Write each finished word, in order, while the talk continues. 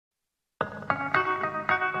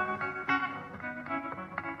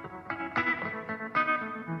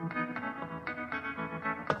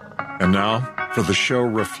And now, for the show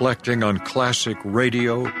reflecting on classic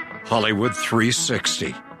radio, Hollywood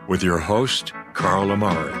 360, with your host, Carl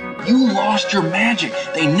Amari. You lost your magic.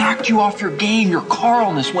 They knocked you off your game. Your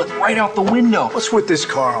Carlness went right out the window. What's with this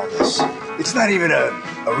Carlness? It's not even a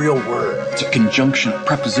real word. It's a conjunction, a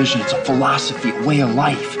preposition. It's a philosophy, a way of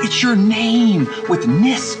life. It's your name with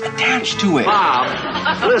ness attached to it.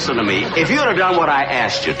 Bob, listen to me. If you'd have done what I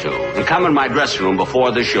asked you to and come in my dressing room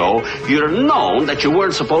before the show, you'd have known that you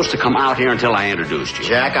weren't supposed to come out here until I introduced you.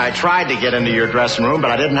 Jack, I tried to get into your dressing room, but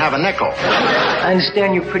I didn't have a nickel. I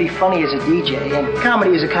understand you're pretty funny as a DJ, and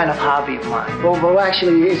comedy is a kind of hobby of mine. Well,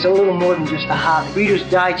 actually, it's a little more than just a hobby. Reader's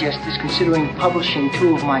Digest is considering publishing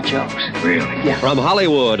 2 of my jokes. Really? Yeah. From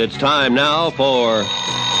Hollywood, it's time now for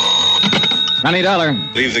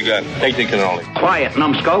 $20. Leave the gun. Take the cannoli. Quiet,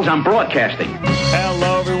 numbskulls. I'm broadcasting.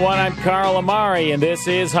 Hello, everyone. I'm Carl Amari, and this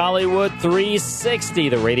is Hollywood 360,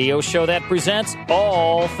 the radio show that presents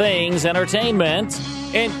all things entertainment,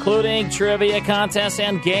 including trivia contests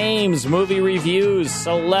and games, movie reviews,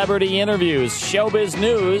 celebrity interviews, showbiz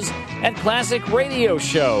news, and classic radio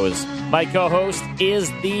shows. My co-host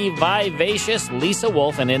is the vivacious Lisa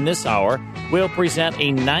Wolf, and in this hour, we'll present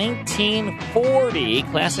a 1940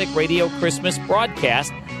 classic radio Christmas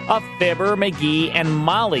broadcast of Fibber, McGee, and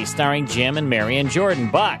Molly, starring Jim and Marion Jordan.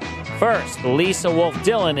 But first, Lisa Wolf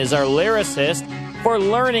Dillon is our lyricist for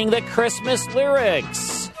learning the Christmas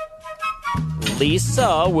lyrics.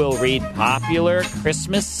 Lisa will read popular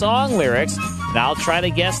Christmas song lyrics, and I'll try to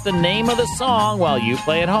guess the name of the song while you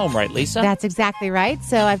play at home, right, Lisa? That's exactly right.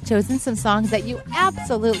 So I've chosen some songs that you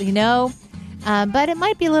absolutely know, but it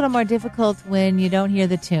might be a little more difficult when you don't hear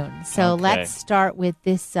the tune. So Let's start with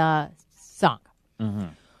this song. Mm-hmm.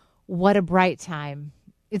 What a bright time.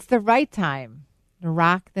 It's the right time to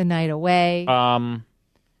rock the night away.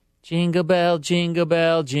 Jingle bell, jingle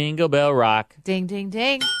bell, jingle bell rock. Ding, ding,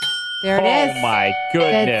 ding. There it is. Oh, my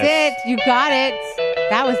goodness. That's it. You got it.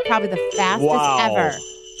 That was probably the fastest ever.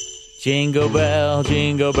 Jingle bell,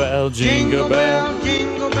 jingle bell, jingle bell,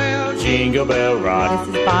 jingle bell, jingle bell rock.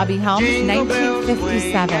 This is Bobby Helms,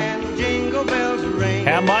 1957.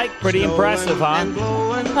 Hey, Mike, pretty impressive, huh?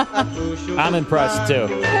 I'm impressed, too.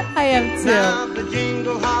 I am, too. Now the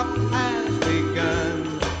jingle hop has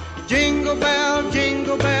begun. Jingle bell,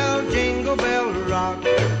 jingle bell, jingle bell rock.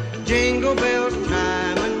 Jingle bells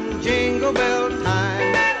chime and jingle bell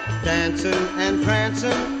time. Dancing and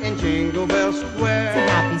prancing in Jingle Bell Square. It's a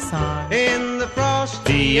happy song. In the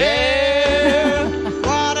frosty air.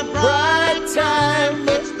 What a bright time.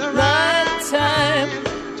 It's the right time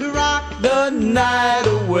to rock the night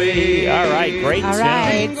away. All right, great tune.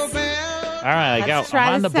 Right. All right,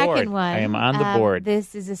 I'm on the board. Second one. I am on the board.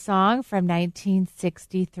 This is a song from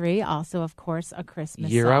 1963, also, of course, a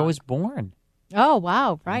Christmas year song. I was born. Oh,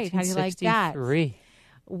 wow, right. How do you like that? 1963.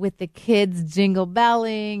 With the kids jingle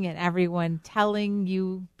belling and everyone telling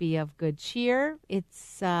you be of good cheer.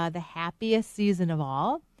 It's the happiest season of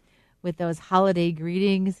all, with those holiday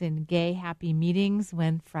greetings and gay, happy meetings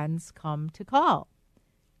when friends come to call.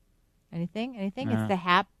 Anything? It's the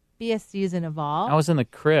happiest season of all. I was in the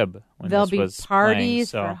crib when There'll this was be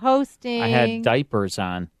parties playing, so for hosting. I had diapers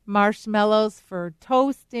on. Marshmallows for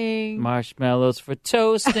toasting. Marshmallows for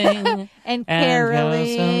toasting. and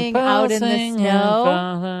caroling out in the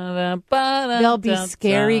snow. There'll be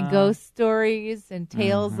scary ghost stories and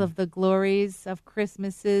tales of the glories of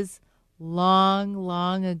Christmases long,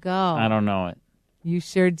 long ago. I don't know it. You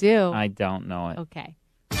sure do. I don't know it. Okay.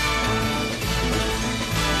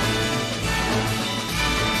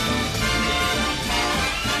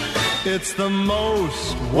 It's the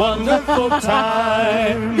most wonderful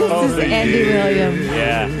time. This is Andy Williams.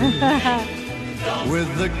 Yeah.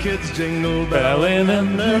 With the kids jingle belling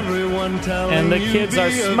and everyone telling and the kids are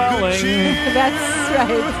smelling. That's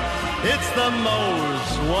right. It's the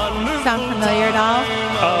most wonderful Sound familiar at all?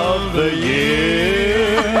 Of the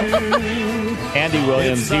year. Andy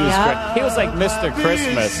Williams, he was great. He was like Mr.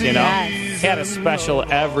 Christmas, you know? Yes. He had a special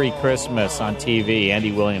every Christmas on TV,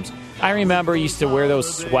 Andy Williams. I remember he used to wear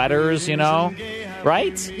those sweaters, you know?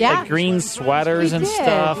 Right? Yeah. Like green sweaters and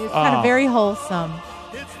stuff. It was kind of very wholesome.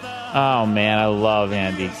 Oh, man, I love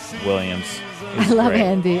Andy Williams. I love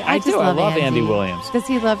Andy. I do. I love Andy Williams. Does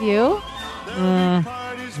he love you?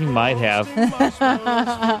 He might have.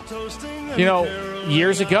 You know,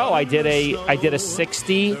 years ago, I did a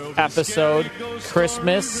 60 episode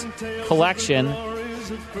Christmas collection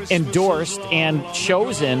endorsed and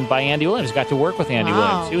chosen by Andy Williams. Got to work with Andy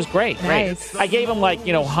Williams. He was great. Nice. Great. I gave him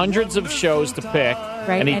hundreds of shows to pick.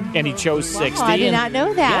 Right. And he chose 60. I did not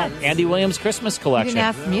know that. Yeah, Andy Williams Christmas Collection. You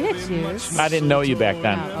didn't ask me to choose. I didn't know you back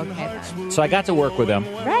then. Oh, okay. Then. So I got to work with him.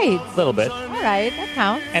 Right. A little bit. All right. That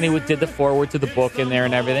counts. And he did the foreword to the book in there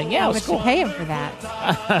and everything. Yeah, How it was much cool. you pay him for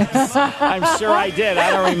that? I'm sure I did.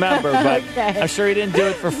 I don't remember, but Okay. I'm sure he didn't do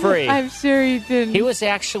it for free. I'm sure he didn't. He was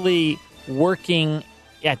actually working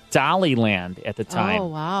at Dollyland at the time. Oh,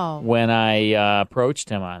 wow. When I approached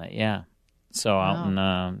him on it, yeah. So out in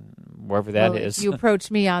wherever that is. If you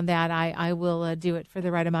approach me on that, I will do it for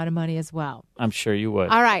the right amount of money as well. I'm sure you would.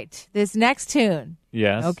 All right. This next tune.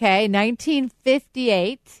 Yes. Okay.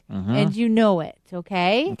 1958. And you know it.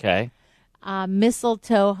 Okay. Okay.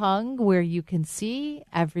 Mistletoe hung where you can see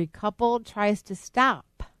every couple tries to stop.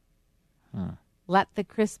 Let the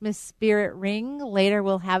Christmas spirit ring. Later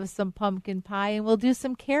we'll have some pumpkin pie and we'll do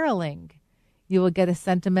some caroling. You will get a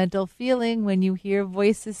sentimental feeling when you hear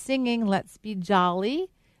voices singing, let's be jolly.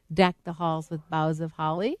 Deck the halls with boughs of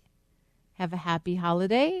holly. Have a happy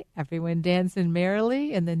holiday. Everyone dancing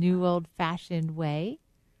merrily in the new old-fashioned way.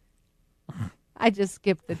 I just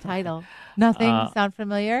skipped the title. Nothing sound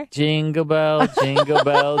familiar? Jingle bell, jingle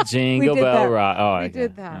bell, jingle bell rock. Oh, I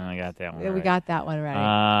did that. I got that one. Yeah, we got that one right.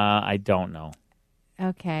 I don't know.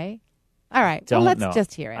 Okay. All right. Don't well, let's know.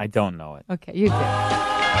 just hear it. I don't know it. Okay, you did.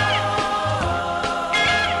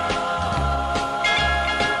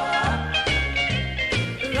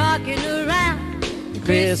 Rocking around the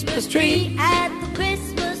Christmas tree at the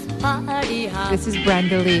Christmas party hop. This is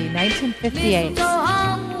Brenda Lee, 1958. Mistletoe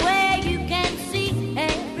hung where you can see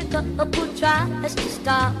every couple tries to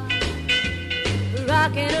stop.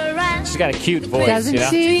 Rocking around. She's got a cute voice, Doesn't you know?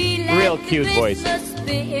 she? Real cute voice.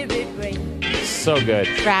 So good.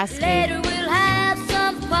 Raspy. Later we'll have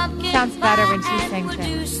some pumpkin Sounds better when she pie and sings we'll it.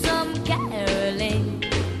 do some caroling.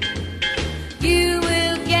 You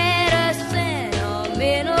will get a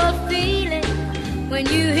sentimental feeling when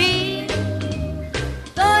you hear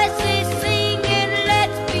voices singing,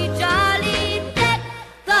 let's be jolly. Deck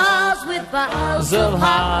the halls with boughs of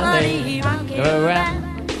holly. Rocking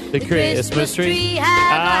around the Christmas tree.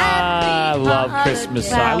 I love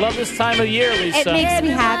Christmas. I love this time of year, Lisa. It makes me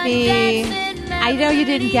happy. I know you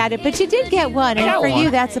didn't get it, but you did get one. And for you,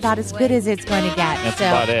 that's about as good as it's going to get. That's so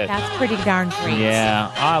about it. That's pretty darn great.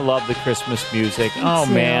 Yeah, I love the Christmas music. Oh,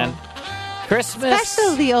 too. man. Christmas.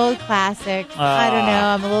 Especially the old classics. I don't know.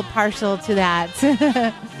 I'm a little partial to that.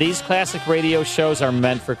 These classic radio shows are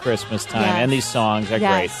meant for Christmas time, Yes. and these songs are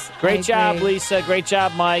Yes, great. Great I job, agree. Lisa. Great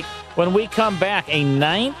job, Mike. When we come back, a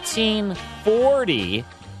 1940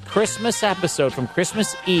 Christmas episode from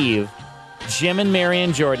Christmas Eve. Jim and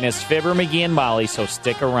Marion Jordan as Fibber, McGee, and Molly, so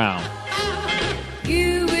stick around.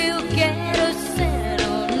 You will get a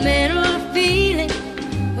sentimental feeling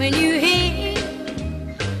when you hear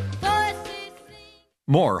voices sing.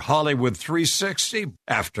 More Hollywood 360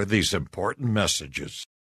 after these important messages.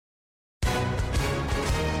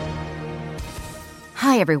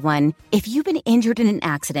 Hi, everyone. If you've been injured in an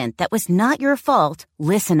accident that was not your fault,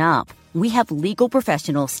 listen up. We have legal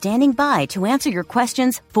professionals standing by to answer your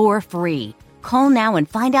questions for free. Call now and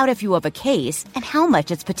find out if you have a case and how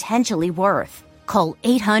much it's potentially worth. Call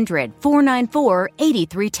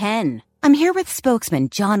 800-494-8310. I'm here with spokesman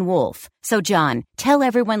John Wolf. So, John, tell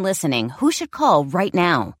everyone listening who should call right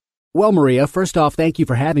now. Well, Maria, first off, thank you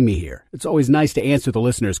for having me here. It's always nice to answer the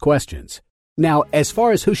listeners' questions. Now, as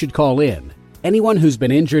far as who should call in, anyone who's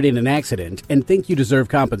been injured in an accident and think you deserve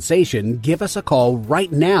compensation, give us a call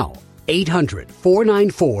right now.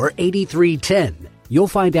 800-494-8310. You'll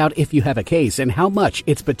find out if you have a case and how much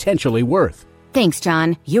it's potentially worth. Thanks,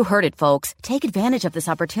 John. You heard it, folks. Take advantage of this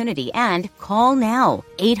opportunity and call now.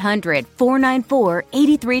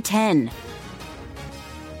 800-494-8310.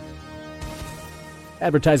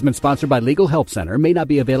 Advertisement sponsored by Legal Help Center, may not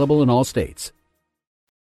be available in all states.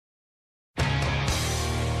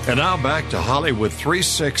 And now back to Hollywood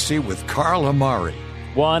 360 with Carl Amari.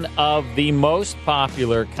 One of the most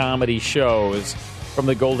popular comedy shows from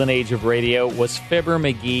the golden age of radio was Fibber,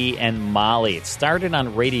 McGee, and Molly. It started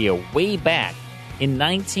on radio way back in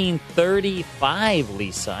 1935,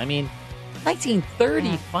 Lisa. I mean,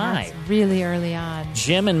 1935. That's really early on.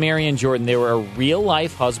 Jim and Marion Jordan, they were a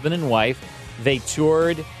real-life husband and wife. They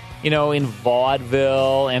toured, in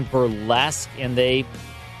vaudeville and burlesque, and they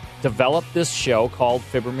developed this show called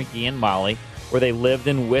Fibber, McGee, and Molly, where they lived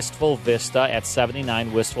in Wistful Vista at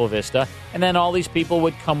 79 Wistful Vista. And then all these people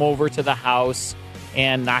would come over to the house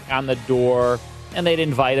and knock on the door, and they'd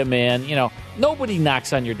invite them in. Nobody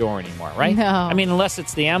knocks on your door anymore, right? No. I mean, unless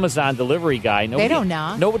it's the Amazon delivery guy. They don't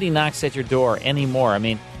knock. Nobody knocks at your door anymore. I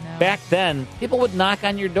mean, back then, people would knock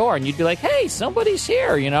on your door, and you'd be like, hey, somebody's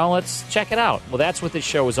here, let's check it out. Well, that's what this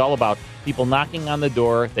show is all about. People knocking on the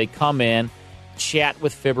door, they come in, chat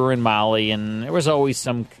with Fibber and Molly, and there was always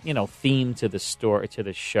some, theme to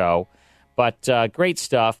the show. But great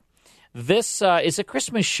stuff. This is a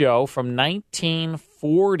Christmas show from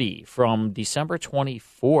 1940, from December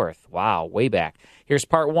 24th. Wow, way back. Here's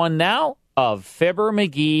part one now of Fibber,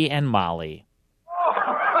 McGee, and Molly.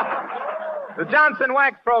 The Johnson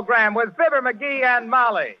Wax Program with Fibber, McGee, and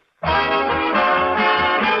Molly.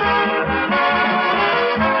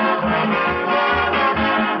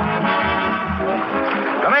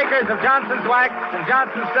 The makers of Johnson's Wax and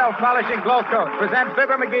Johnson's Self-Polishing Glow Coat present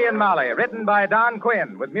Fibber, McGee, and Molly, written by Don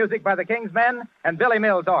Quinn, with music by the King's Men and Billy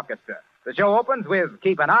Mills Orchestra. The show opens with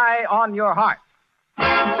Keep an Eye on Your Heart.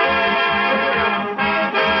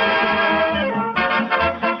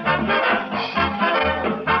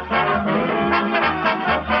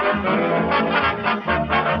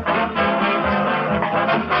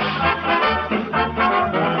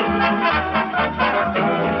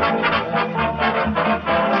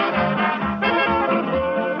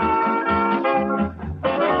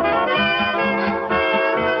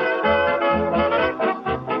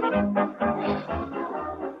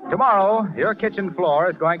 Tomorrow, your kitchen floor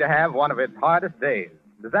is going to have one of its hardest days.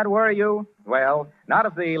 Does that worry you? Well, not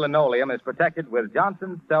if the linoleum is protected with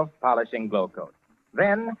Johnson's Self-Polishing Glow Coat.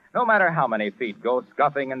 Then, no matter how many feet go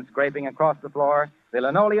scuffing and scraping across the floor, the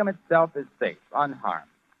linoleum itself is safe,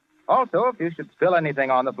 unharmed. Also, if you should spill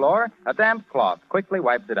anything on the floor, a damp cloth quickly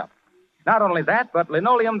wipes it up. Not only that, but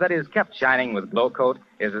linoleum that is kept shining with Glow Coat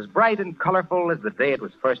is as bright and colorful as the day it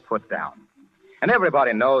was first put down. And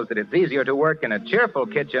everybody knows that it's easier to work in a cheerful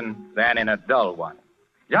kitchen than in a dull one.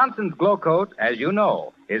 Johnson's Glow Coat, as you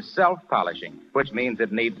know, is self-polishing, which means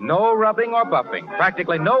it needs no rubbing or buffing,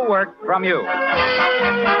 practically no work from you.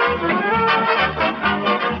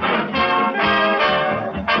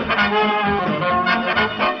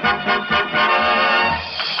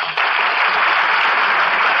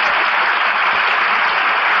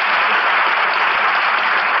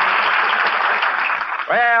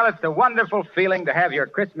 Well, it's a wonderful feeling to have your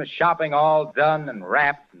Christmas shopping all done and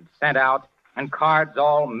wrapped and sent out, and cards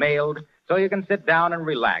all mailed, so you can sit down and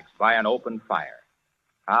relax by an open fire.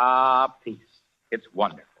 Ah, peace. It's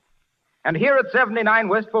wonderful. And here at 79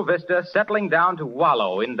 Wistful Vista, settling down to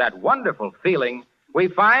wallow in that wonderful feeling, we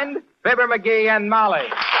find Fibber, McGee, and Molly.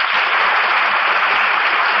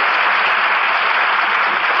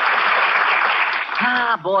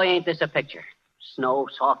 Ah, boy, ain't this a picture. Snow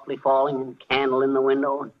softly falling, and candle in the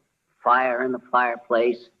window, and fire in the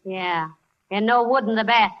fireplace. Yeah, and no wood in the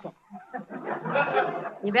basket.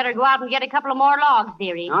 You better go out and get a couple of more logs,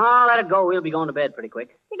 dearie. Oh, let it go. We'll be going to bed pretty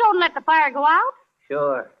quick. You don't let the fire go out?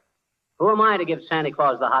 Sure. Who am I to give Santa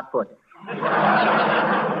Claus the hot foot?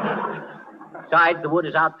 Besides, the wood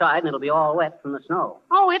is outside, and it'll be all wet from the snow.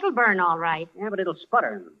 Oh, it'll burn all right. Yeah, but it'll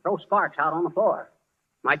sputter and throw sparks out on the floor.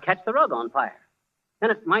 Might catch the rug on fire.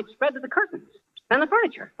 Then it might spread to the curtains. Then the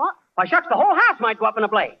furniture. What? Why, shucks, the whole house might go up in a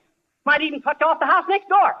blaze. Might even touch off the house next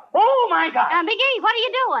door. Oh, my God. McGee, what are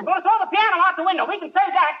you doing? We'll throw the piano out the window. We can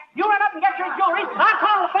save that. You run up and get your jewelry. I'll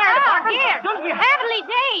call the fire department. Dear. Heavenly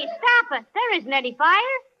days. Stop it. There isn't any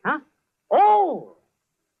fire. Huh? Oh,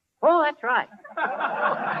 that's right.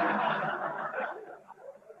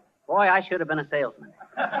 Boy, I should have been a salesman.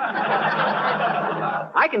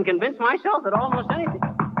 I can convince myself at almost anything.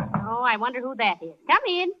 Oh, I wonder who that is. Come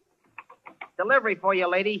in. Delivery for you,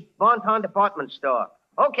 lady. Bonton Department Store.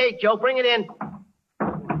 Okay, Joe, bring it in.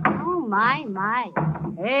 Oh, my.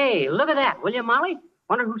 Hey, look at that, will you, Molly?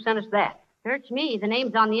 Wonder who sent us that. Search me. The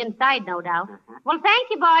name's on the inside, no doubt. Well, thank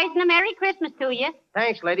you, boys, and a Merry Christmas to you.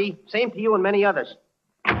 Thanks, lady. Same to you and many others.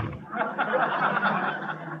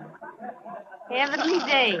 Heavenly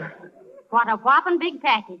days. What a whopping big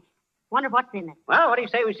package. Wonder what's in it. Well, what do you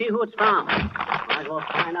say we see who it's from? Might as well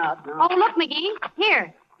find out now. Oh, look, McGee.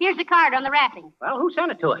 Here's the card on the wrapping. Well, who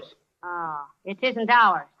sent it to us? Oh, it isn't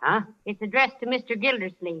ours. Huh? It's addressed to Mr.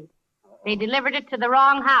 Gildersleeve. They delivered it to the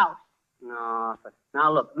wrong house. No, but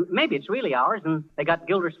now look, maybe it's really ours, and they got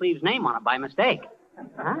Gildersleeve's name on it by mistake.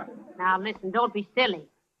 Huh? Now, listen, don't be silly.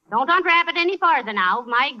 Don't unwrap it any farther now.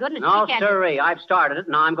 My goodness. No, sirree. I've started it,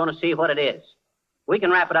 and now I'm going to see what it is. We can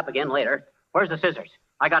wrap it up again later. Where's the scissors?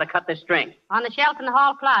 I got to cut this string. On the shelf in the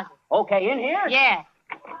hall closet. Okay, in here? Yeah.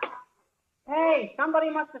 Hey, somebody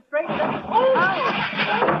must have straightened it.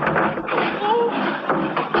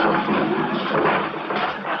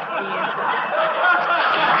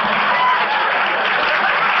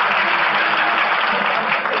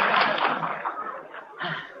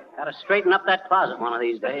 Got to straighten up that closet one of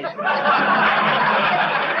these days.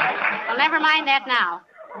 Well, never mind that now.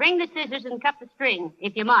 Bring the scissors and cut the string,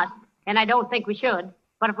 if you must. And I don't think we should.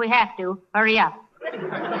 But if we have to, hurry up.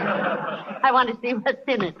 I want to see what's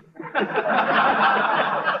in it.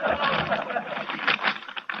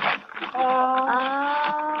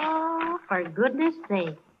 Oh, for goodness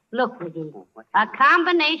sake. Look, McGee. A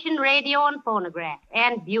combination radio and phonograph.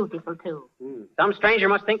 And beautiful, too. Some stranger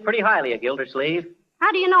must think pretty highly of Gildersleeve.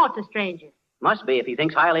 How do you know it's a stranger? Must be if he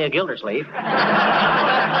thinks highly of Gildersleeve.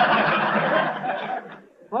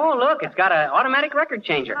 Oh, look, it's got an automatic record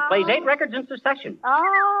changer. Plays 8 records in succession.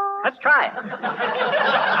 Oh. Let's try it.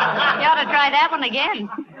 You ought to try that one again.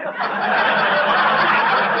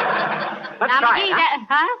 Let's now, try McGee, it.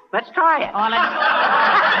 Huh? Let's try it. Oh,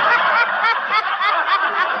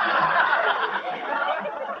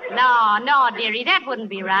 No, dearie, that wouldn't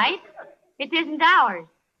be right. It isn't ours.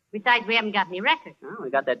 Besides, we haven't got any records. Oh, we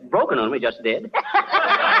got that broken one we just did.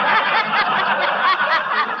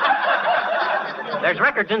 There's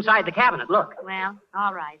records inside the cabinet. Look. Well,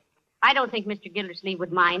 all right. I don't think Mr. Gildersleeve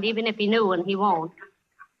would mind, even if he knew, and he won't.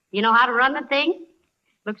 You know how to run the thing?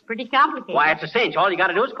 Looks pretty complicated. Why, it's a cinch. All you got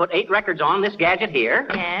to do is put 8 records on this gadget here.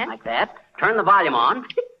 Yeah. Like that. Turn the volume on.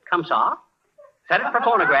 Comes off. Set it for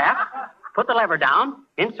phonograph. Put the lever down.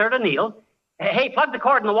 Insert a needle. Hey, plug the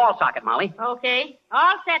cord in the wall socket, Molly. Okay.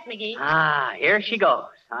 All set, McGee. Here she goes.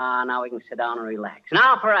 Now we can sit down and relax.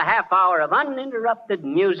 Now for a half hour of uninterrupted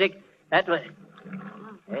music. That was...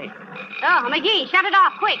 Hey. Oh, McGee, shut it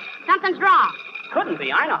off, quick. Something's wrong. Couldn't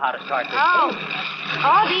be. I know how to start this. Oh.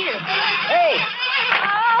 Oh, dear. Hey.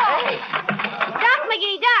 Oh. Hey. Duck,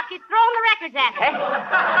 McGee, duck. It's throwing the records at me.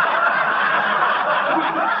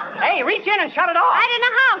 Hey, reach in and shut it off. I don't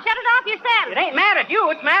know how. Shut it off yourself. It ain't mad at you.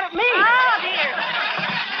 It's mad at me. Oh, dear.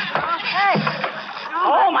 Oh, hey.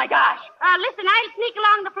 Oh, my gosh. Listen, I'll sneak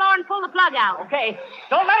along the floor and pull the plug out. Okay.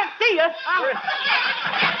 Don't let it see us. Oh.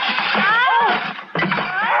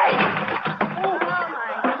 Hey. Oh, my.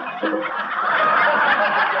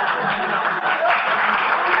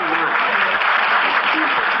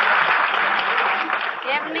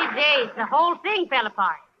 Heavenly days. The whole thing fell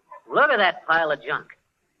apart. Look at that pile of junk.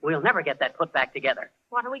 We'll never get that put back together.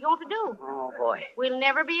 What are we going to do? Oh, boy. We'll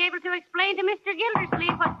never be able to explain to Mr.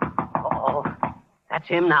 Gildersleeve what... Uh-oh. That's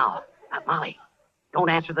him now. Molly, don't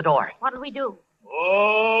answer the door. What'll we do?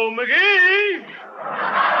 Oh, McGee!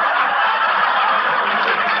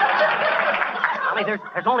 Molly,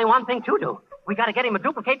 there's only one thing to do. We got to get him a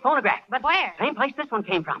duplicate phonograph. But where? Same place this one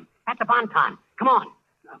came from. At the Bonton. Come on.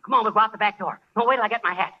 Come on, we'll go out the back door. No, wait till I get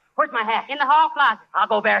my hat. Where's my hat? In the hall closet. I'll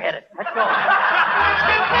go bareheaded. Let's go.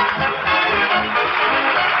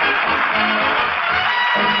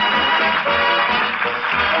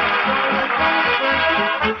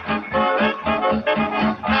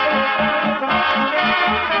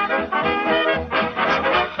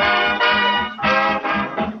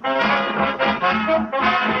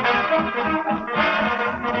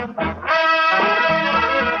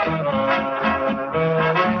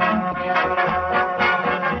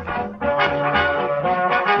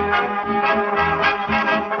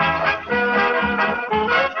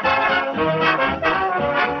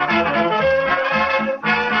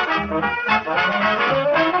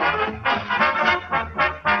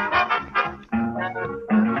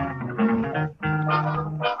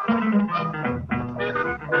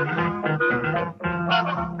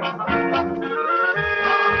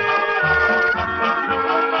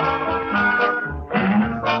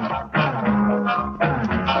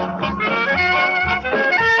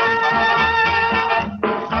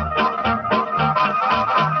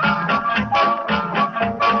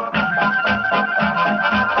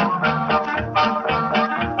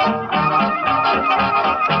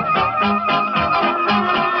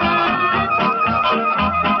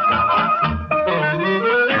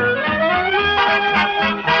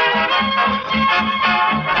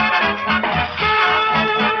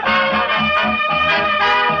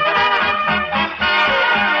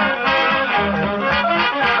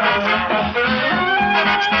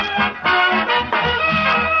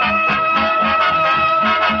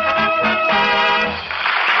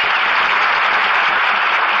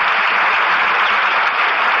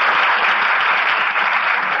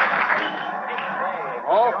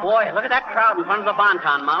 Look at that crowd in front of the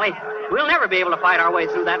Bonton, Molly. We'll never be able to fight our way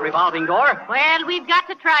through that revolving door. Well, we've got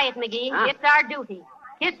to try it, McGee. Huh? It's our duty.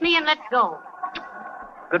 Kiss me and let's go.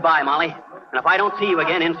 Goodbye, Molly. And if I don't see you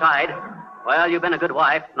again inside, well, you've been a good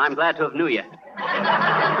wife, and I'm glad to have knew you.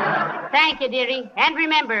 Thank you, dearie. And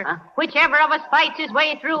remember, whichever of us fights his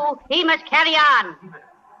way through, he must carry on.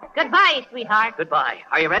 Goodbye, sweetheart. Goodbye.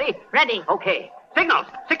 Are you ready? Ready. Okay. Signals.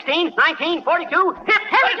 16, 19, 42. Hip.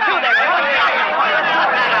 Here we go.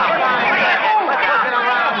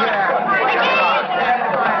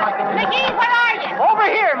 McGee, where are you? Over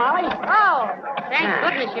here, Molly. Oh, thank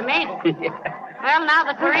goodness you made it. Well, now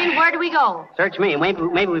that we're in, where do we go? Search me. Maybe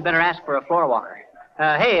we better ask for a floor walker.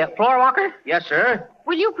 Hey, floor walker? Yes, sir.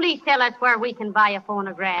 Will you please tell us where we can buy a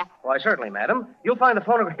phonograph? Why, certainly, madam. You'll find the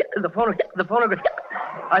phonograph.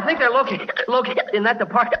 I think they're located in that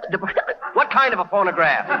department. What kind of a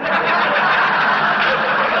phonograph?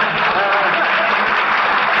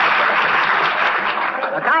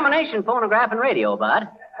 A combination phonograph and radio, Bud.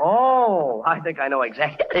 Oh, I think I know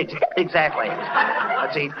exactly.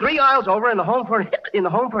 Let's see, 3 aisles over in the home for.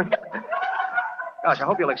 Gosh, I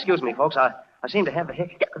hope you'll excuse me, folks. I seem to have the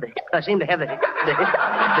hiccup.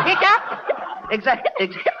 Hiccup? Exactly.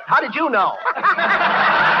 How did you know?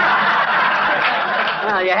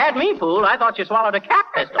 Well, you had me fooled. I thought you swallowed a cap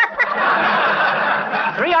pistol.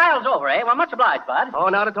 3 aisles over, eh? Well, much obliged, Bud. Oh,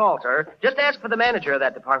 not at all, sir. Just ask for the manager of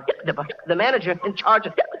that department. The manager in charge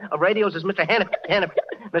of radios is Mr.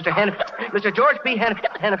 Mr. George B.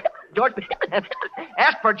 George B.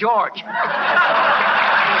 Ask for George.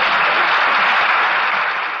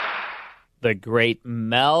 The great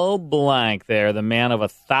Mel Blanc there, the man of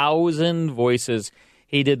 1,000 voices.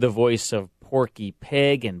 He did the voice of Porky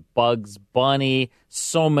Pig and Bugs Bunny,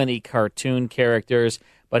 so many cartoon characters,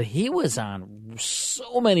 but he was on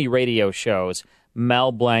so many radio shows.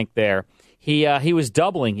 Mel Blanc there. He was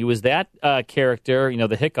doubling. He was that character,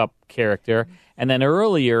 the hiccup character, and then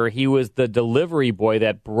earlier he was the delivery boy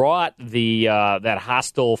that brought the that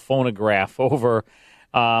hostile phonograph over.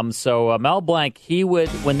 So Mel Blanc,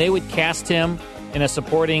 when they would cast him in a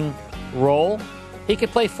supporting role, he could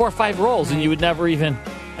play 4 or 5 roles, and you would never even.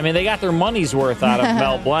 I mean, they got their money's worth out of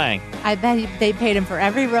Mel Blanc. I bet they paid him for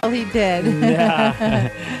every role he did. Yeah.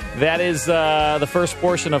 That is the first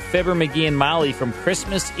portion of Fibber, McGee, and Molly from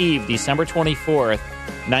Christmas Eve, December 24th,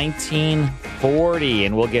 1940.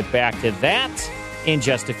 And we'll get back to that in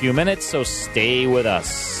just a few minutes, so stay with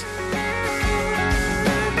us.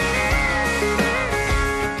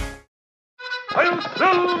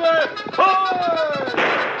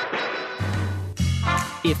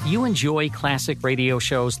 If you enjoy classic radio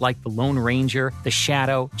shows like The Lone Ranger, The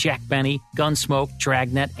Shadow, Jack Benny, Gunsmoke,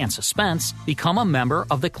 Dragnet, and Suspense, become a member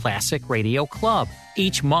of the Classic Radio Club.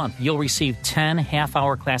 Each month, you'll receive 10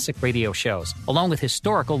 half-hour classic radio shows, along with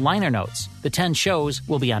historical liner notes. The 10 shows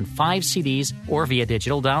will be on 5 CDs or via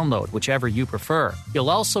digital download, whichever you prefer. You'll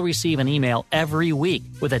also receive an email every week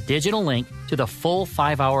with a digital link to the full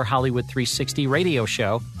 5-hour Hollywood 360 radio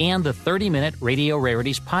show and the 30-minute Radio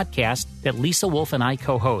Rarities podcast that Lisa Wolf and I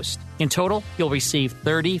co-host. In total, you'll receive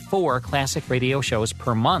 34 classic radio shows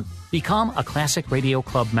per month. Become a Classic Radio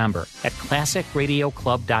Club member at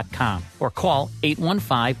classicradioclub.com or call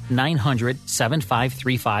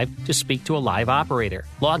 815-900-7535 to speak to a live operator.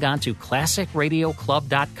 Log on to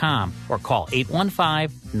classicradioclub.com or call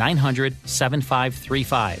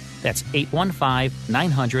 815-900-7535. That's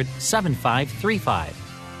 815-900-7535.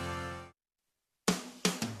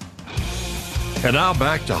 And now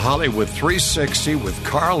back to Hollywood 360 with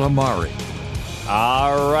Carl Amari.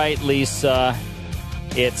 All right, Lisa.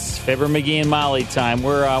 It's Fibber, McGee, and Molly time.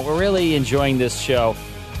 We're really enjoying this show.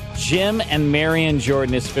 Jim and Marion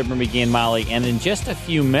Jordan is Fibber, McGee, and Molly. And in just a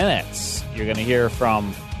few minutes, you're going to hear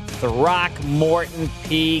from Throckmorton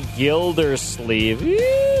P. Gildersleeve.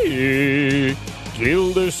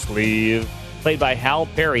 Gildersleeve, played by Hal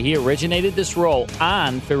Perry. He originated this role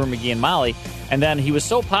on Fibber, McGee, and Molly. And then he was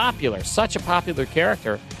so popular, such a popular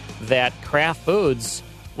character, that Kraft Foods,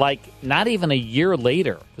 like not even a year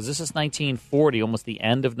later, because this is 1940, almost the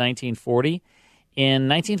end of 1940, in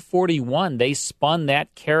 1941, they spun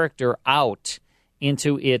that character out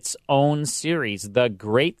into its own series, The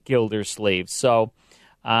Great Gildersleeve. So,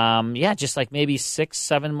 just like maybe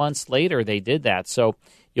 6-7 months later, they did that. So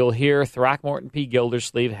you'll hear Throckmorton P.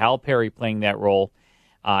 Gildersleeve, Hal Perry playing that role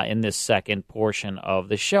in this second portion of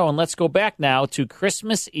the show. And let's go back now to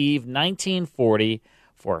Christmas Eve, 1940,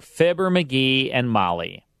 for Fibber, McGee, and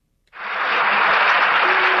Molly. Fine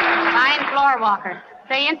floor walker.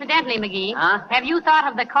 Say, incidentally, McGee, have you thought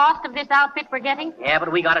of the cost of this outfit we're getting? Yeah,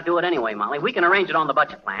 but we got to do it anyway, Molly. We can arrange it on the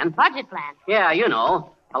budget plan. Budget plan? Yeah, you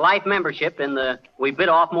know, a life membership in the We Bit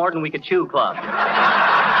Off More Than We Could Chew club. Hey,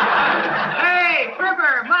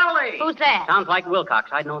 Fibber, Molly! Who's that? Sounds like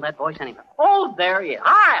Wilcox. I'd know that voice anyway. Oh, there he is.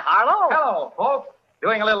 Hi, Harlow. Hello, folks.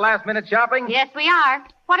 Doing a little last-minute shopping? Yes, we are.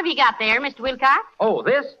 What have you got there, Mr. Wilcox? Oh,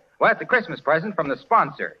 this? Well, it's a Christmas present from the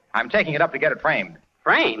sponsor. I'm taking it up to get it framed.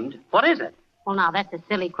 Framed? What is it? Well, now, that's a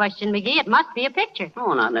silly question, McGee. It must be a picture.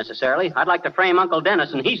 Oh, not necessarily. I'd like to frame Uncle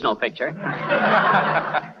Dennis, and he's no picture.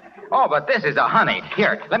 Oh, but this is a honey.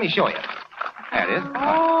 Here, let me show you. There it is.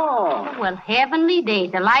 Oh, well, heavenly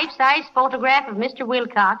days. A life-size photograph of Mr.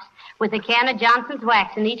 Wilcox with a can of Johnson's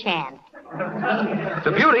wax in each hand. It's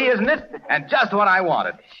a beauty, isn't it? And just what I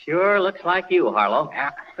wanted. Sure looks like you, Harlow.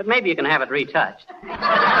 Yeah. But maybe you can have it retouched.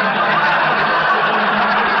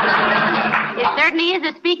 It certainly is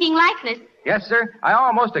a speaking likeness. Yes, sir. I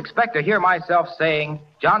almost expect to hear myself saying,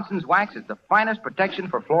 Johnson's wax is the finest protection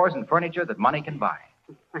for floors and furniture that money can buy.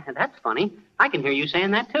 That's funny. I can hear you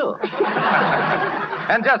saying that, too.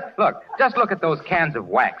 And just look at those cans of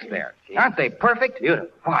wax there. Aren't they perfect? Beautiful.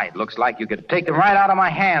 Why, it looks like you could take them right out of my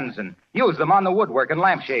hands and use them on the woodwork and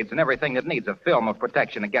lampshades and everything that needs a film of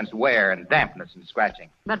protection against wear and dampness and scratching.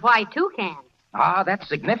 But why 2 cans? Ah, that's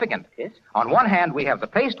significant. Yes? On one hand, we have the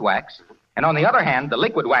paste wax, and on the other hand, the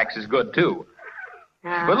liquid wax is good, too.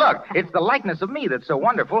 But look, it's the likeness of me that's so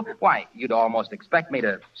wonderful. Why, you'd almost expect me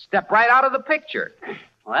to step right out of the picture.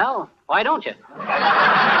 Well, why don't you?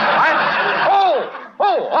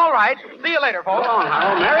 Oh, all right. See you later, folks. So long,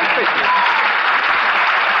 Harold. Merry Christmas.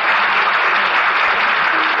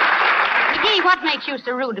 McGee, what makes you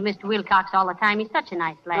so rude to Mr. Wilcox all the time? He's such a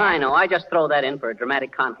nice lad. I know. I just throw that in for a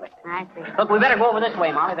dramatic conflict. I see. Look, we better go over this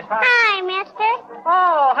way, Molly. The car... Hi, mister.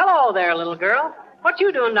 Oh, hello there, little girl. What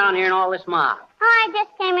you doing down here in all this mob? Oh, I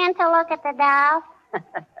just came in to look at the dolls.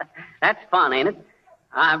 That's fun, ain't it?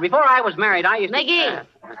 Before I was married, I used to... McGee.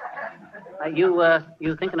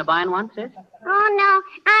 You thinking of buying one, sis? Oh, no.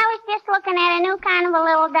 I was just looking at a new kind of a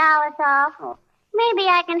little doll, that's all. Oh. Maybe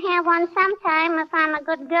I can have one sometime if I'm a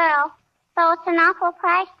good girl. Though it's an awful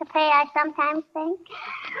price to pay, I sometimes think.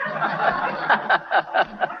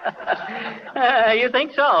 You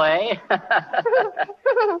think so, eh?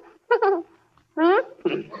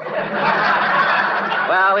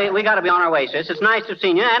 Well, we got to be on our way, sis. It's nice to have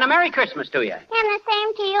seen you, and a Merry Christmas to you. And the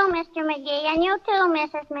same to you, Mr. McGee, and you too,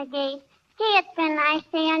 Mrs. McGee. Gee, it's been nice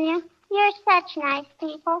seeing you. You're such nice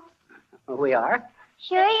people. We are?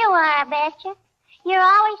 Sure you are, I betcha. You're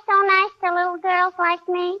always so nice to little girls like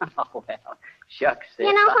me. Oh, well, shucks, sis.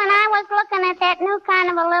 You know, when I was looking at that new kind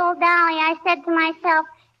of a little dolly, I said to myself,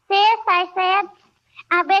 sis, I said,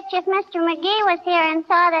 I bet you if Mr. McGee was here and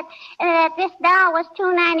saw that this doll was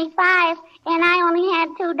 $2.95 and I only had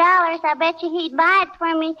 $2, I bet you he'd buy it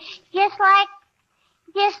for me. Just like,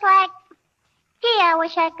 gee, I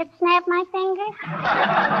wish I could snap my fingers.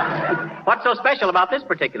 What's so special about this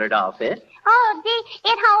particular doll, sis? Oh, gee,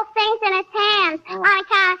 it holds things in its hands. Oh.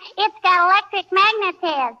 It's got electric magnets.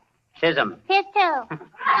 Tism. His too.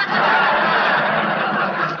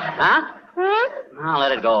 Huh? I'll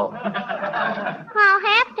let it go. I'll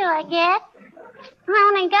have to, I guess. I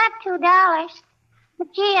only got $2.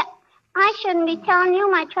 But, gee, I shouldn't be telling you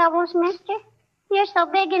my troubles, mister. You're so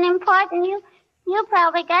big and important, you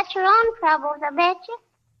probably got your own troubles, I bet you.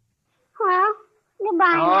 Well,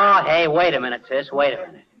 goodbye now. Oh, hey, wait a minute, sis. Wait a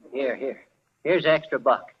minute. Here. Here's extra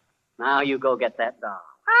 $1. Now you go get that doll.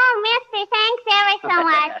 Oh, mister, thanks ever so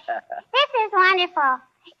much. This is wonderful.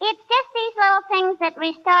 It's just these little things that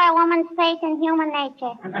restore a woman's faith in human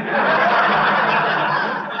nature.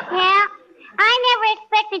 Yeah, I never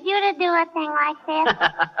expected you to do a thing like this.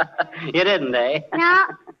 You didn't, eh? No,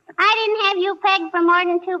 I didn't have you pegged for more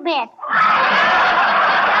than 2 bits.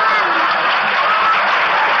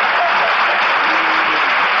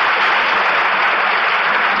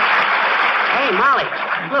 Hey, Molly,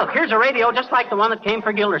 look, here's a radio just like the one that came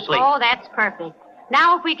for Gildersleeve. Oh, that's perfect.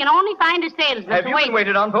 Now, if we can only find a salesman... Have you been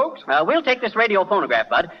waited on, folks? We'll take this radio phonograph,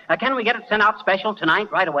 Bud. Can we get it sent out special tonight,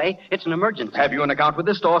 right away? It's an emergency. Have you an account with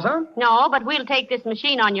this store, sir? No, but we'll take this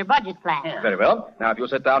machine on your budget plan. Yeah. Very well. Now, if you'll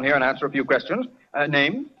sit down here and answer a few questions.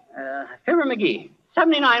 Name? Fibber McGee,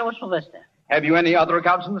 79 Wistful Vista. Have you any other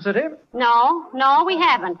accounts in the city? No, we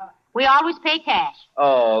haven't. We always pay cash.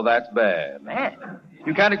 Oh, that's bad. Man.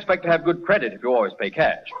 You can't expect to have good credit if you always pay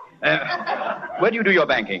cash. Where do you do your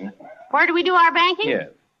banking? Where do we do our banking? Yes.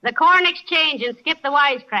 The Corn Exchange and skip the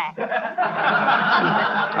wisecrack.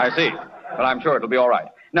 I see. But I'm sure it'll be all right.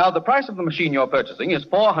 Now, the price of the machine you're purchasing is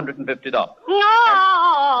 $450. No!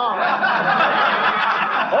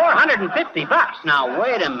 $450? Now,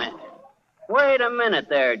 wait a minute. Wait a minute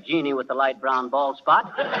there, Jeannie with the light brown bald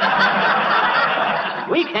spot.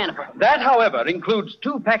 We can't afford... That, however, includes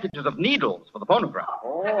 2 packages of needles for the phonograph.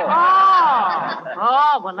 Oh,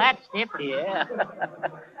 well, that's different. Yeah.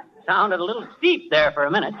 Sounded a little steep there for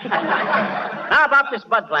a minute. How about this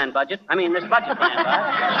budget plan, Bud?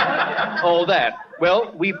 Oh, that.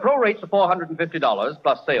 Well, we prorate the $450,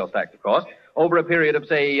 plus sales tax, of course, over a period of,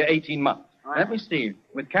 say, 18 months. Let me see.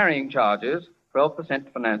 With carrying charges,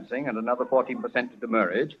 12% financing and another 14% to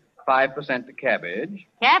demurrage, 5% to cabbage.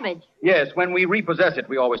 Cabbage? Yes, when we repossess it,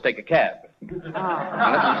 we always take a cab. Now,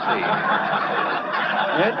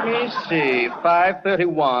 let me see.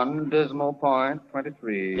 531, Decimal Point,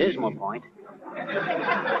 23. Decimal Point?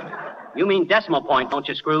 You mean decimal point, don't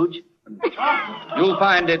you, Scrooge? You'll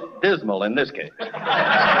find it dismal in this case.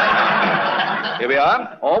 Here we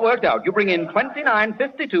are, all worked out. You bring in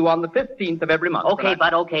 $29.52 on the 15th of every month. Okay,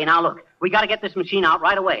 Bud, okay. Now, look, we got to get this machine out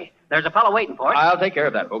right away. There's a fellow waiting for it. I'll take care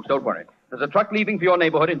of that, folks. Don't worry. There's a truck leaving for your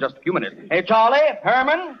neighborhood in just a few minutes. Hey, Charlie,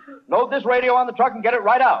 Herman, load this radio on the truck and get it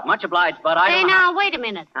right out. Much obliged, Bud. Hey, now, wait a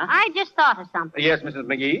minute. Huh? I just thought of something. Yes, Mrs.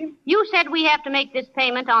 McGee? You said we have to make this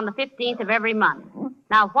payment on the 15th of every month.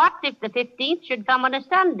 Now, what if the 15th should come on a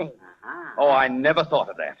Sunday? Oh, I never thought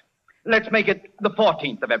of that. Let's make it the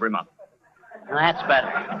 14th of every month. Well, that's better.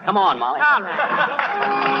 Come on, Molly. All right.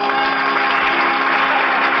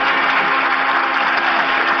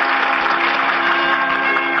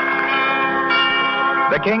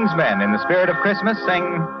 The King's Men, in the spirit of Christmas, sing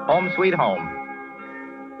Home Sweet Home.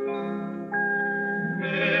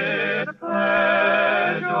 Mid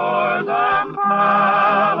pleasures and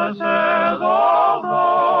palaces,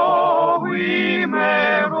 although we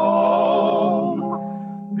may roam,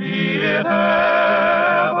 be it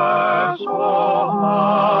ever so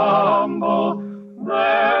humble,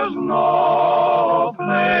 there's no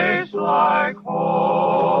place like home.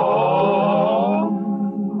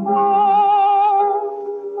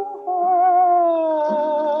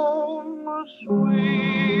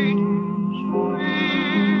 Sweet,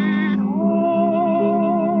 sweet home.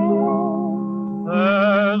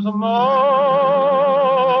 There's no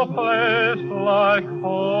place like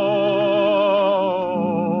home.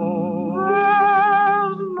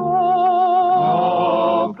 There's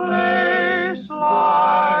no place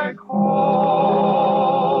like home.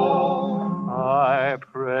 I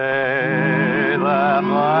pray that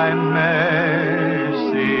I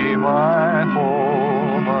may see my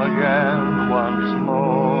home again once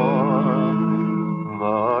more,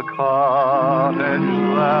 the cottage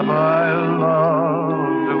that I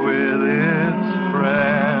loved with its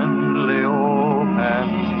friendly open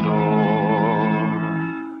door,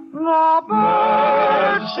 the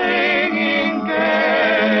birds singing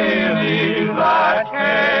gaily that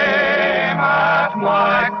came at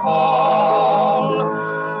my call,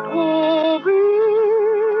 to be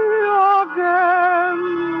again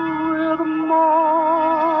with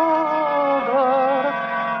mother,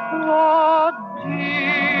 the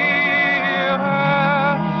dearest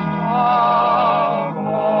of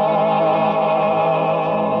all.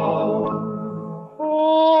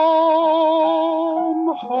 Home,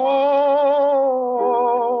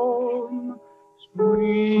 home,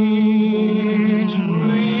 sweet,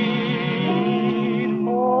 sweet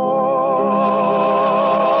home.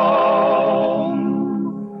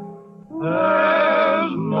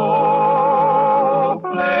 There's no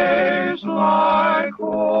place like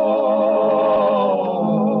home.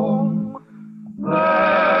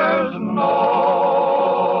 There's no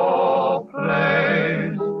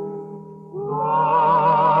place like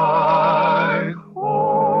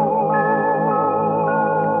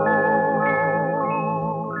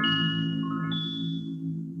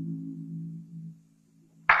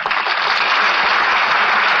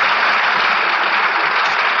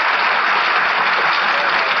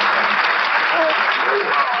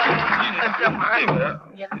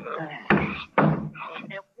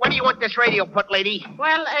Where do you want this radio put, lady?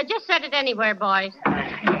 Well, just set it anywhere, boys.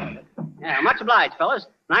 Yeah, much obliged, fellas.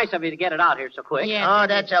 Nice of you to get it out here so quick. Yes. Oh,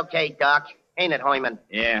 that's okay, Doc. Ain't it, Hoyman?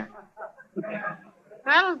 Yeah.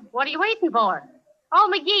 Well, what are you waiting for?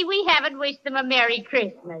 Oh, McGee, we haven't wished them a Merry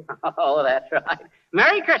Christmas. Oh, that's right.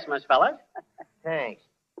 Merry Christmas, fellas. Thanks.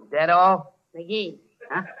 Is that all? McGee.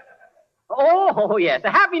 Huh? Oh, yes. A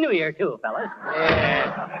Happy New Year, too, fellas.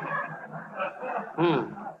 Yeah.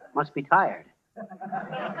 Must be tired.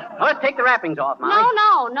 Well, let's take the wrappings off, Molly.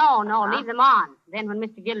 No. Leave them on. Then when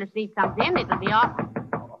Mr. Gildersleeve comes in, it'll be off.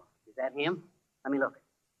 Oh, is that him? Let me look.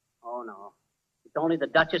 Oh, no. It's only the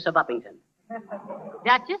Duchess of Uppington.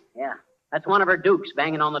 Duchess? Yeah. That's one of her dukes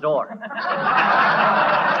banging on the door.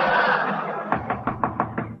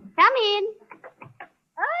 Come in.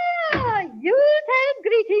 Ah, Yuletide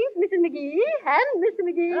greetings, Mrs. McGee and Mr.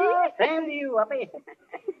 McGee. Oh, same to you, Uppy.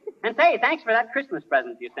 And say, thanks for that Christmas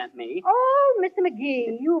present you sent me. Oh, Mr.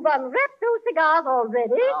 McGee, you've unwrapped those cigars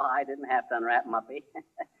already. Oh, I didn't have to unwrap them, Uppy.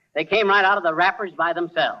 They came right out of the wrappers by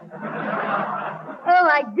themselves. Oh,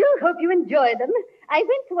 I do hope you enjoy them. I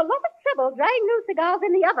went to a lot of trouble drying those cigars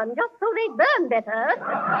in the oven just so they'd burn better.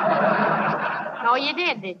 Oh, you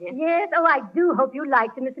did you? Yes. Oh, I do hope you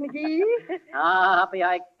liked them, Mr. McGee. Hoppy,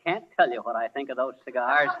 I can't tell you what I think of those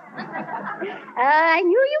cigars. I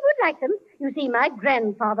knew you would like them. You see, my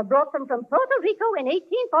grandfather brought them from Puerto Rico in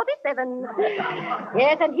 1847.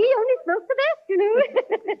 Yes, and he only smoked the best, you know.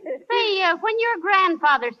 Say, when your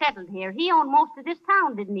grandfather settled here, he owned most of this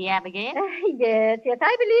town, didn't he, Abigail? Yes,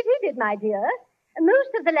 I believe he did, my dear. Most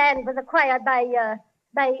of the land was acquired by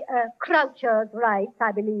Croucher's rights,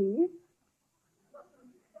 I believe.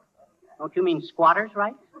 Don't you mean squatters'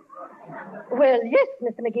 rights? Well, yes,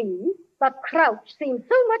 Mr. McGee, but Crouch seems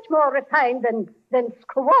so much more refined than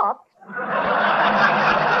Squat.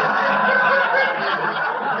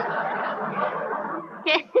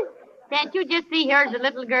 Can't you just see her as a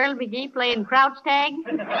little girl, McGee, playing crouch tag?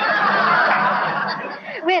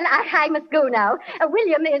 Well, I must go now.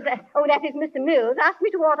 William is, that is Mr. Mills, asked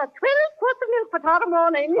me to order 12 quarts of milk for tomorrow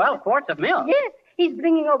morning. 12 quarts of milk? Yes. He's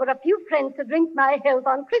bringing over a few friends to drink my health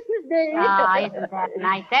on Christmas Day. Ah, isn't that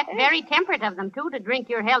nice? That's very temperate of them, too, to drink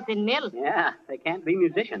your health in milk. Yeah, they can't be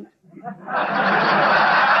musicians.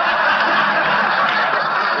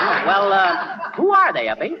 Well, who are they,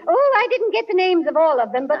 Uppy? Oh, I didn't get the names of all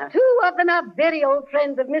of them, but two of them are very old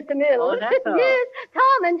friends of Mr. Mills. Oh, that's all. Yes,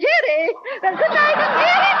 Tom and Jerry. Well, good night and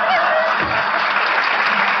Merry Christmas.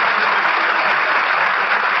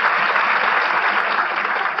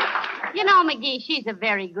 You know, McGee, she's a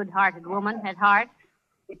very good-hearted woman at heart.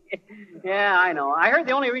 Yeah, I know. I heard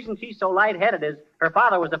the only reason she's so lightheaded is her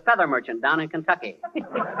father was a feather merchant down in Kentucky.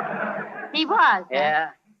 He was?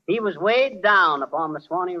 Yeah. He was weighed down upon the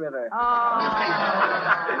Swanee River. Oh.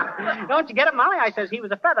 Don't you get it, Molly? I says he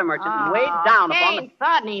was a feather merchant and weighed down upon the... Ain't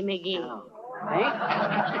funny, McGee. Hey?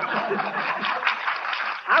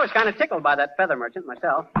 I was kind of tickled by that feather merchant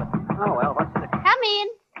myself. Oh, well, what's the... Come in.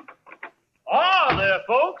 Ah, there,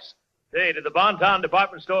 folks. Say, did the Bonton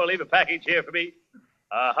department store leave a package here for me?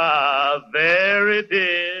 Aha, there it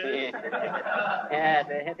is. Yeah,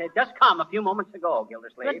 it just come a few moments ago,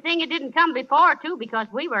 Gildersleeve. Good thing it didn't come before, too, because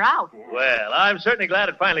we were out. Well, I'm certainly glad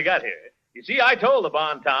it finally got here. You see, I told the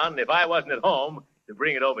Bonton if I wasn't at home to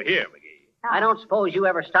bring it over here, McGee. I don't suppose you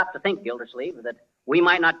ever stopped to think, Gildersleeve, that we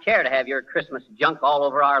might not care to have your Christmas junk all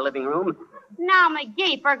over our living room. Now,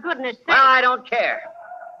 McGee, for goodness sake. Well, I don't care.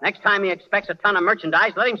 Next time he expects a ton of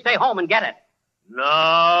merchandise, let him stay home and get it.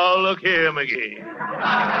 Now, look here, McGee.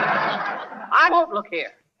 I won't look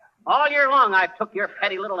here. All year long, I've took your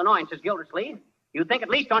petty little annoyances, Gildersleeve. You'd think at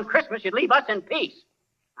least on Christmas you'd leave us in peace.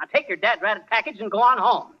 Now take your dad-ratted package and go on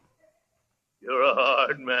home. You're a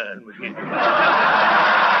hard man, McGee.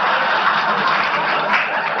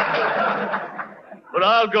 But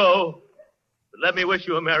I'll go. But let me wish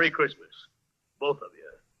you a Merry Christmas. Both of you.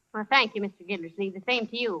 Well, thank you, Mr. Gildersleeve. The same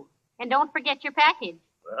to you. And don't forget your package.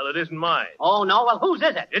 Well, it isn't mine. Oh, no? Well, whose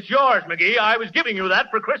is it? It's yours, McGee. I was giving you that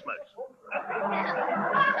for Christmas.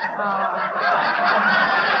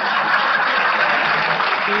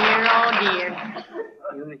 Dear, oh, dear.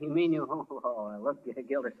 You mean you... Oh, look,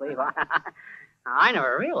 Gildersleeve, I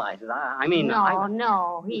never realized it. I mean...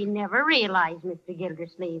 No, he never realized, Mr.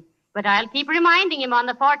 Gildersleeve. But I'll keep reminding him on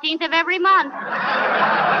the 14th of every month.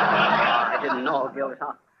 I didn't know,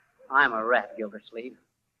 Gildersleeve. I'm a rat, Gildersleeve.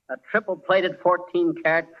 A triple-plated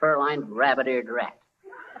 14-carat fur-lined rabbit-eared rat.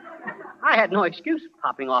 I had no excuse for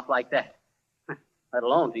popping off like that. Let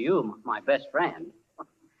alone to you, my best friend.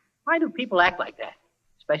 Why do people act like that?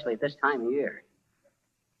 Especially at this time of year.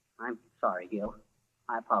 I'm sorry, Gil.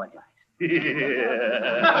 I apologize.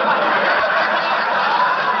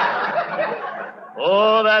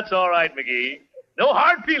 Oh, that's all right, McGee. No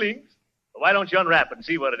hard feelings. Why don't you unwrap it and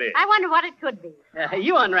see what it is? I wonder what it could be.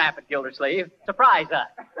 You unwrap it, Gildersleeve. Surprise us.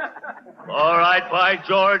 All right, by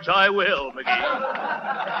George, I will, McGee.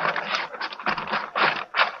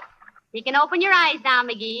 You can open your eyes now,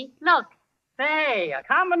 McGee. Look. Say, a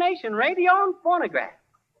combination radio and phonograph.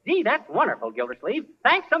 Gee, that's wonderful, Gildersleeve.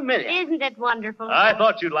 Thanks a million. Isn't it wonderful? I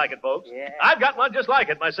thought you'd like it, folks. Yeah. I've got one just like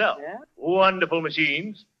it myself. Yeah? Wonderful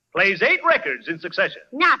machines. Plays 8 records in succession.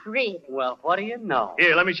 Not really. Well, what do you know?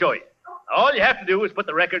 Here, let me show you. All you have to do is put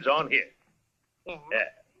the records on here. Yeah.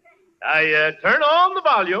 I turn on the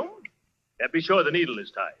volume. And be sure the needle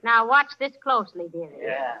is tight. Now watch this closely, dearie.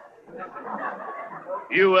 Yeah.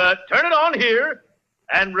 You turn it on here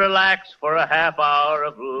and relax for a half hour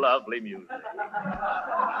of lovely music.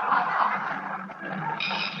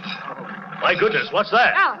 My goodness, what's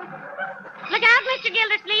that? Oh. Look out, Mr.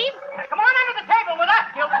 Gildersleeve. Come on under the table with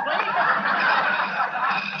us, Gildersleeve.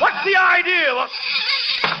 What's the idea?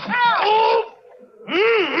 Oh!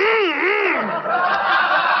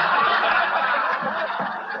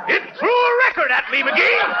 record at me,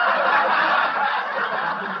 McGee!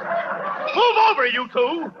 Move over, you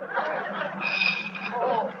two!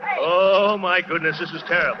 Oh, my goodness, this is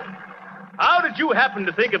terrible. How did you happen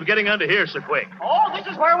to think of getting under here so quick? Oh, this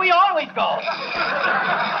is where we always go. Look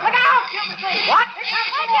out! What?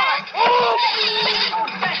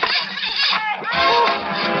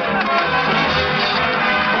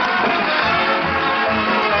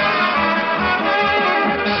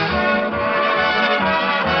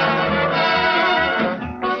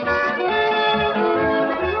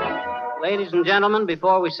 Ladies and gentlemen,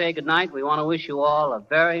 before we say goodnight, we want to wish you all a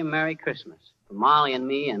very Merry Christmas. From Molly and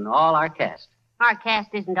me and all our cast. Our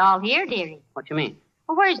cast isn't all here, dearie. What you mean?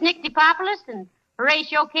 Well, where's Nick DePopoulos and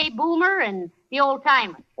Horatio K. Boomer and the old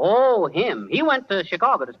timers? Oh, him. He went to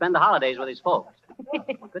Chicago to spend the holidays with his folks.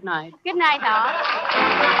 Good night. Good night, all.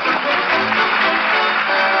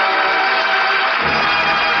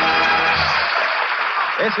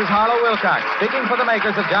 This is Harlow Wilcox, speaking for the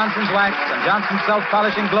makers of Johnson's Wax and Johnson's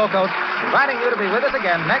Self-Polishing Glow Coat, inviting you to be with us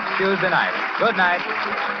again next Tuesday night. Good night.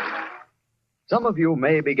 Some of you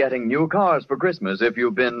may be getting new cars for Christmas if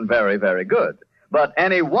you've been very, very good. But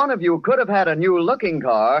any one of you could have had a new-looking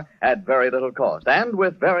car at very little cost and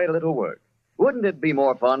with very little work. Wouldn't it be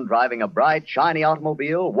more fun driving a bright, shiny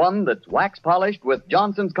automobile, one that's wax-polished with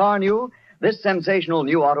Johnson's Car New? This sensational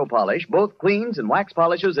new auto polish both cleans and wax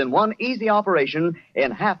polishes in one easy operation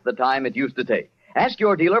in half the time it used to take. Ask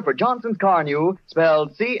your dealer for Johnson's Car New,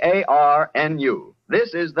 spelled C-A-R-N-U.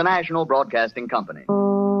 This is the National Broadcasting Company.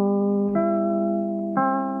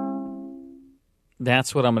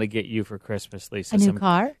 That's what I'm going to get you for Christmas, Lisa. A new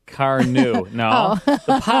car? Car new. No. Oh.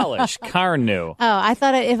 The polish. Car new. Oh, I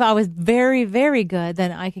thought if I was very, very good,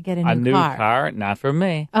 then I could get a new car. A new car? Not for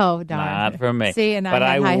me. Oh, darn. Not for me. See, and but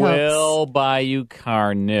I had high will buy you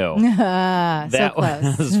car new. So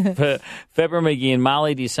close. was Fibber, McGee, and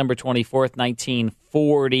Molly, December 24th,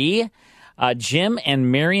 1940. Jim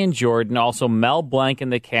and Marion Jordan, also Mel Blanc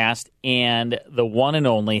in the cast, and the one and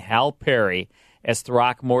only Hal Perry as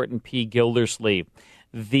Throckmorton P. Gildersleeve.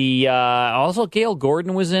 Also Gail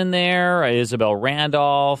Gordon was in there, Isabel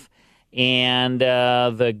Randolph, and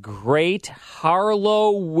the great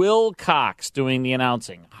Harlow Wilcox doing the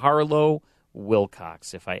announcing. Harlow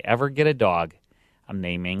Wilcox. If I ever get a dog, I'm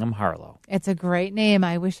naming him Harlow. It's a great name.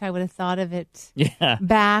 I wish I would have thought of it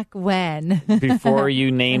back when. Before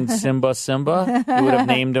you named Simba, you would have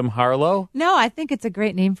named him Harlow? No, I think it's a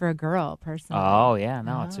great name for a girl, personally. Oh, yeah.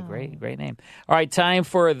 No, it's a great name. All right, time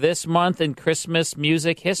for this month in Christmas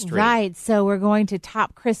music history. Right, so we're going to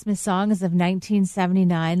top Christmas songs of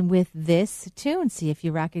 1979 with this tune. See if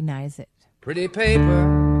you recognize it. Pretty paper,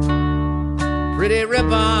 pretty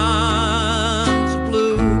ribbons of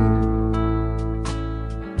blue.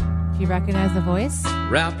 You recognize the voice?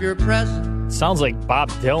 Wrap your present. Sounds like Bob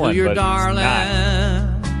Dylan, to your but darling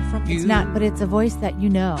it's from you. It's not, but it's a voice that you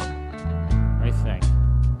know. I think.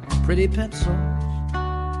 Pretty pencils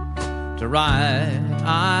to write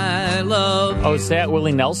I love Oh, is that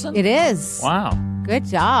Willie Nelson? It is. Wow. Good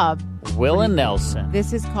job. Willie Nelson.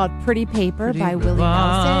 This is called Pretty Paper by Willie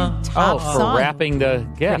Nelson. Top for song. wrapping the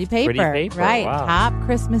gift. Pretty Paper. Right. Wow. Top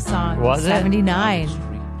Christmas song. Was it? 79.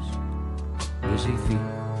 busy feet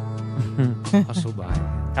hustle by.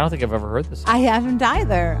 I don't think I've ever heard this. I haven't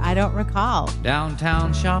either. I don't recall.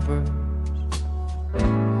 Downtown shoppers,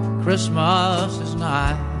 Christmas is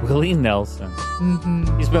nigh. Willie Nelson.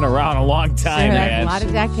 Mm-hmm. He's been around a long time, man. A lot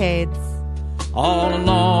of decades. All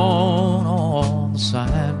alone on the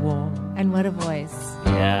sidewalk. And what a voice.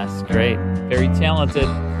 Yes, great. Very talented.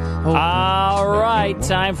 All right,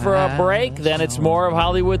 time for a break. Then it's more of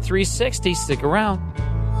Hollywood 360. Stick around.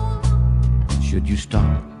 Should you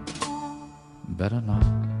stop? Better not.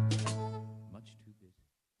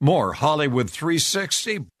 More Hollywood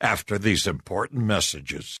 360 after these important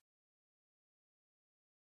messages.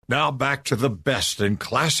 Now back to the best in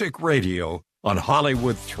classic radio on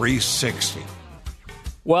Hollywood 360.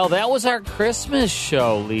 Well, that was our Christmas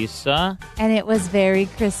show, Lisa. And it was very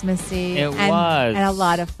Christmassy. It was. And a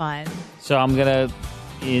lot of fun. So I'm going to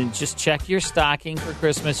just check your stocking for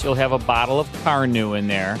Christmas. You'll have a bottle of Carnu in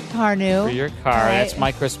there. Carnu. For your car. Right. That's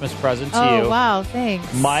my Christmas present to you. Oh, wow.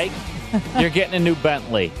 Thanks. Mike, you're getting a new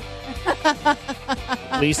Bentley.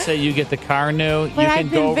 Lisa, you get the Carnu. But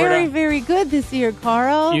I've been very, very good this year,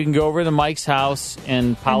 Carl. You can go over to Mike's house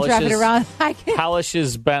and drive it around. polish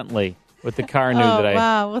his Bentley with the Carnu Oh, that I...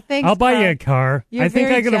 wow. Well, thanks, I'll buy Carl. you a car. You're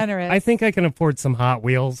very generous. I think I can afford some Hot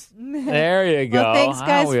Wheels. There you go. Well, thanks, guys,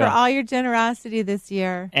 Hot for Wheel. all your generosity this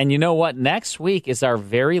year. And you know what? Next week is our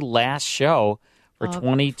very last show for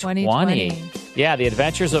 2020. Yeah, The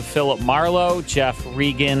Adventures of Philip Marlowe, Jeff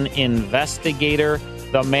Regan, Investigator,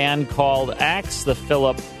 The Man Called X, the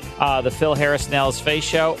Phil Harris Nels Face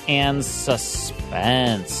Show, and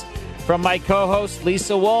Suspense. From my co-host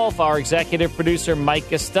Lisa Wolf, our executive producer Mike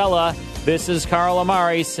Costella, this is Carl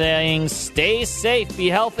Amari saying stay safe, be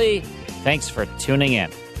healthy. Thanks for tuning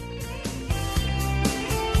in.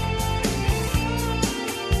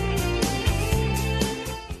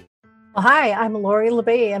 Hi, I'm Lori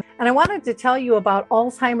LeBay, and I wanted to tell you about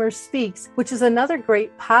Alzheimer's Speaks, which is another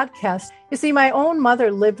great podcast. You see, my own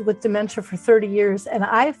mother lived with dementia for 30 years, and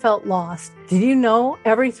I felt lost. Did you know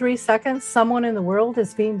every 3 seconds someone in the world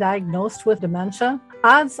is being diagnosed with dementia?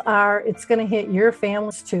 Odds are it's going to hit your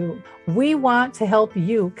families too. We want to help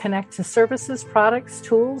you connect to services, products,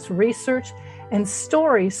 tools, research, and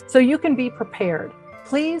stories so you can be prepared.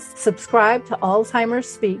 Please subscribe to Alzheimer's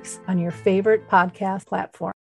Speaks on your favorite podcast platform.